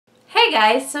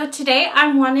Hi guys, so today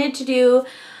I wanted to do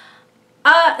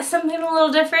something a little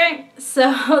different.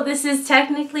 So this is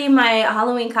technically my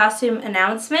Halloween costume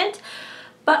announcement,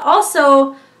 but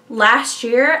also last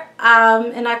year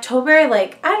in October,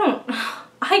 like I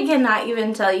cannot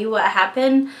even tell you what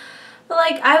happened, but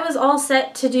like I was all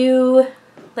set to do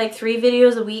like 3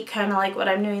 videos a week, kind of like what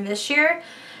I'm doing this year,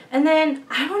 and then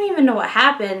I don't even know what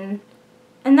happened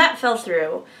and that fell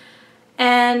through.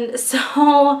 And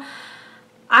so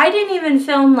I didn't even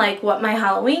film like what my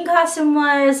Halloween costume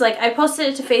was. Like I posted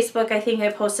it to Facebook. I think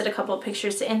I posted a couple of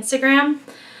pictures to Instagram.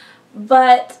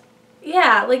 But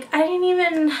yeah, like I didn't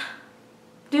even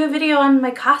do a video on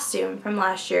my costume from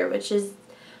last year, which is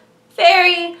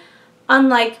very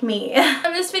unlike me.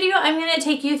 In this video, I'm going to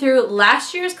take you through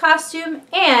last year's costume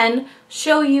and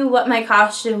show you what my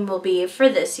costume will be for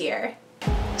this year.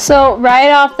 So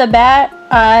right off the bat,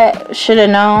 I should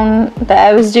have known that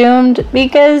I was doomed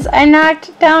because I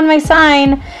knocked down my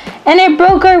sign and it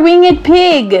broke our winged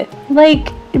pig. Like,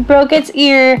 it broke its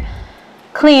ear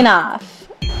clean off.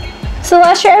 So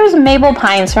last year I was Mabel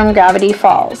Pines from Gravity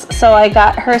Falls. So I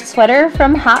got her sweater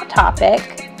from Hot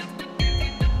Topic.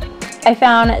 I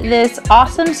found this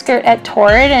awesome skirt at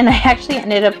Torrid and I actually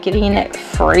ended up getting it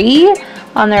free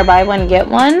on their buy one get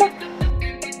one.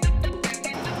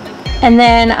 And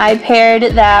then I paired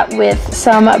that with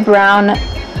some brown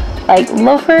like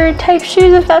loafer type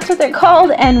shoes, if that's what they're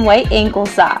called, and white ankle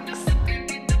socks.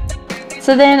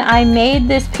 So then I made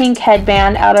this pink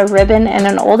headband out of ribbon and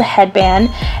an old headband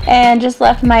and just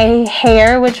left my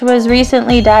hair, which was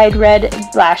recently dyed red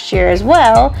last year as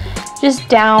well, just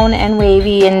down and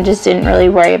wavy and just didn't really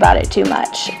worry about it too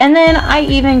much. And then I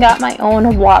even got my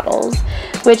own wattles,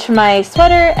 which my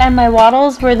sweater and my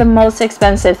wattles were the most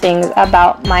expensive things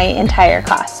about my entire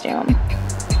costume.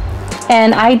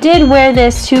 And I did wear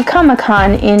this to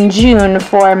Comic-Con in June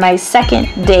for my second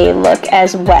day look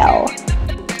as well.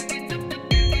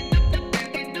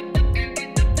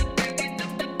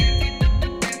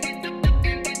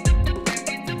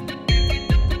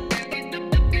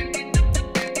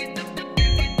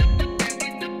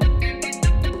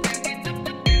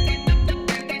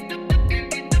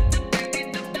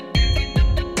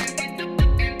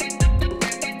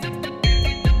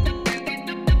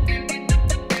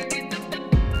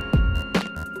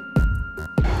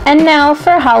 And now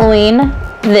for Halloween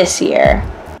this year.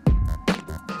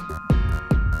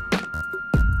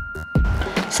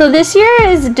 So this year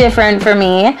is different for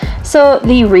me. So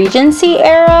the Regency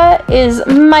era is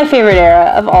my favorite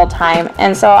era of all time.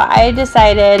 And so I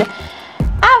decided,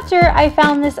 after I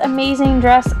found this amazing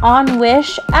dress on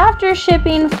Wish after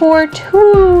shipping for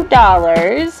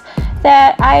 $2,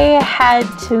 that I had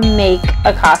to make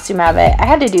a costume of it. I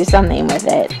had to do something with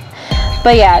it.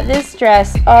 But yeah, this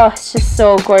dress, oh, it's just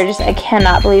so gorgeous. I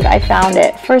cannot believe I found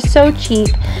it for so cheap.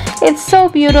 It's so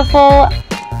beautiful.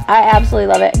 I absolutely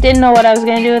love it. Didn't know what I was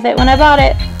going to do with it when I bought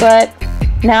it, but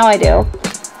now I do.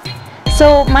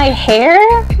 So my hair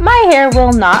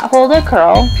will not hold a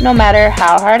curl no matter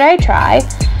how hard I try.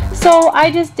 So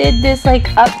I just did this like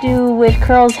updo with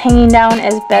curls hanging down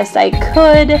as best I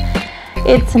could.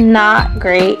 It's not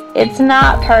great. It's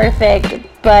not perfect,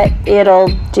 but it'll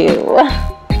do.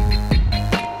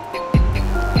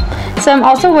 So I'm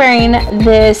also wearing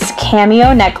this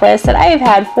cameo necklace that I have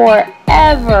had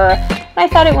forever. And I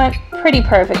thought it went pretty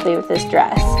perfectly with this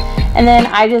dress. And then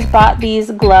I just bought these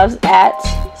gloves at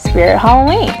Spirit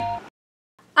Halloween.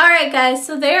 Alright guys,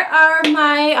 so there are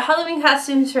my Halloween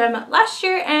costumes from last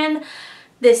year and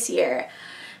this year.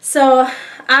 So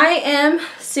I am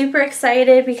super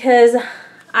excited because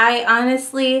I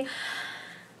honestly,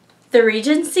 the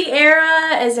Regency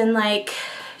era, as in like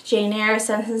Jane Eyre,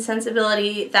 Sense and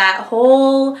Sensibility, that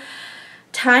whole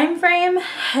time frame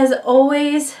has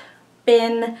always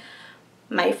been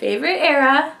my favorite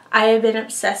era. I have been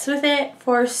obsessed with it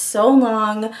for so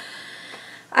long.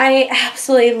 I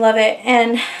absolutely love it.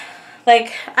 And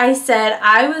like I said,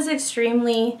 I was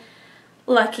extremely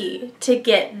lucky to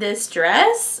get this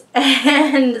dress.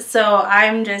 And so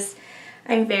I'm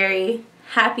very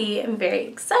happy. I'm very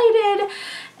excited.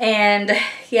 And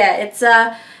yeah, it's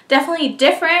definitely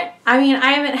different. I mean,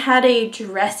 I haven't had a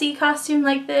dressy costume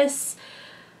like this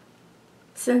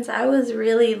since I was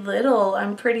really little,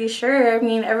 I'm pretty sure. I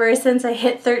mean, ever since I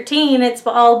hit 13, it's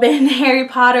all been Harry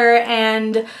Potter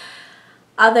and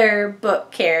other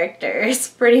book characters,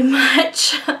 pretty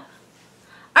much.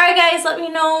 Alright guys, let me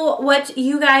know what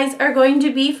you guys are going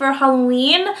to be for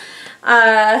Halloween.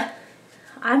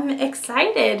 I'm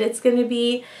excited. It's gonna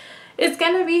be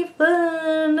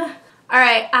fun.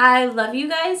 Alright, I love you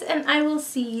guys and I will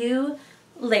see you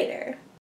later.